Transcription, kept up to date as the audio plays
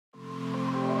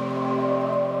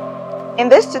In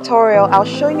this tutorial, I'll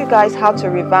show you guys how to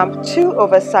revamp 2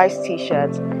 oversized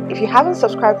t-shirts. If you haven't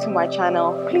subscribed to my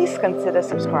channel, please consider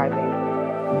subscribing.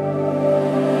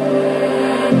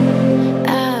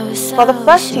 For the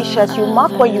first t-shirt, you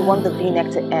mark where you want the v-neck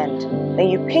to end. Then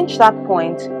you pinch that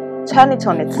point, turn it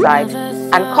on its side,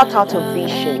 and cut out a V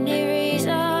shape.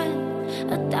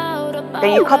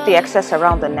 Then you cut the excess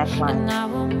around the neckline.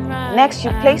 Next,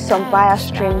 you place some bias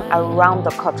trim around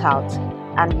the cutout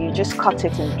and you just cut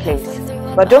it in place.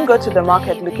 But don't go to the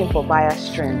market looking for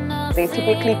bias trim. They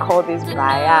typically call this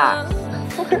bias.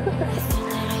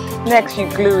 Next, you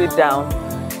glue it down.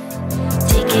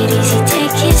 Take it easy,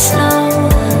 take it slow.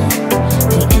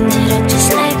 We ended up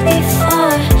just like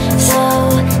before. So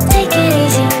take it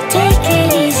easy, take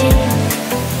it easy.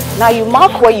 Now you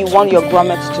mark where you want your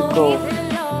grommets to go.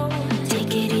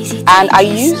 And I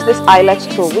use this eyelet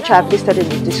tool, which I have listed in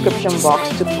the description box,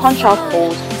 to punch out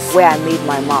holes where I made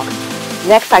my marks.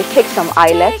 Next, I take some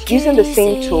eyelet using the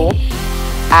same tool,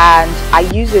 and I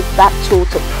use that tool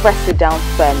to press it down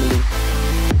firmly.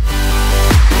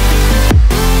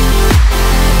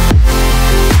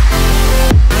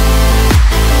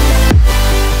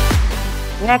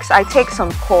 Next, I take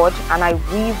some cord and I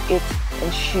weave it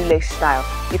in shoelace style.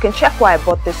 You can check where I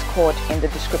bought this cord in the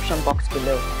description box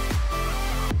below.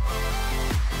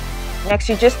 Next,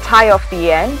 you just tie off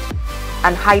the end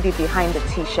and hide it behind the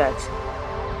t-shirt.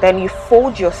 Then you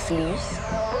fold your sleeves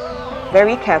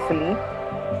very carefully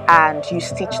and you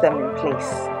stitch them in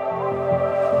place.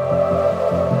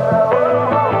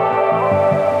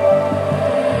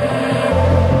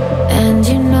 And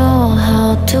you know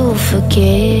how to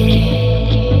forget.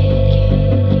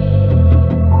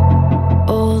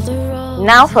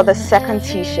 Now for the second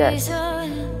t-shirt.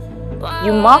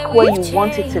 You mark where you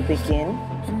want it to begin,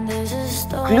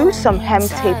 glue some hem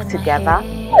tape together,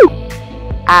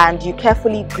 and you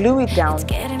carefully glue it down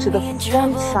to the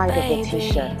front side of the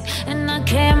t-shirt. And I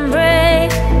can't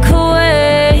break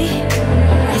away.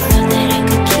 I thought that I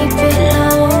could keep it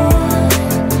low.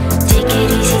 Take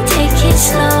it easy, take it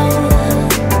slow.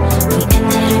 We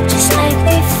ended up just like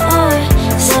before.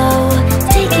 So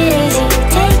take it easy,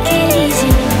 take it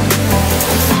easy.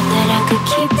 I thought that I could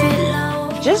keep it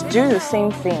low. Just do the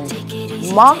same thing.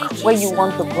 Mark where you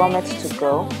want the grommets to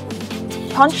go,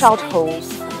 punch out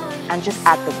holes, and just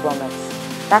add the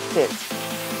grommets. That's it.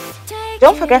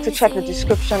 Don't forget to check the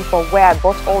description for where I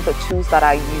bought all the tools that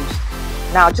I used.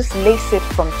 Now just lace it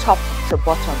from top to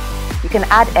bottom. You can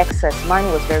add excess.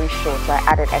 Mine was very short, so I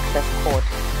added excess cord.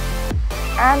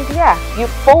 And yeah, you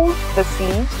fold the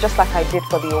sleeves just like I did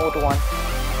for the old one.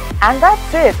 And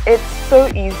that's it. It's so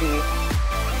easy.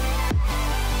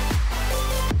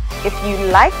 If you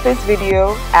like this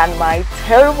video and my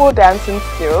terrible dancing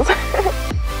skills,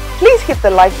 please hit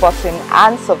the like button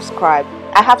and subscribe.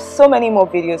 I have so many more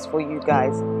videos for you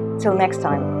guys. Till next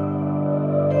time.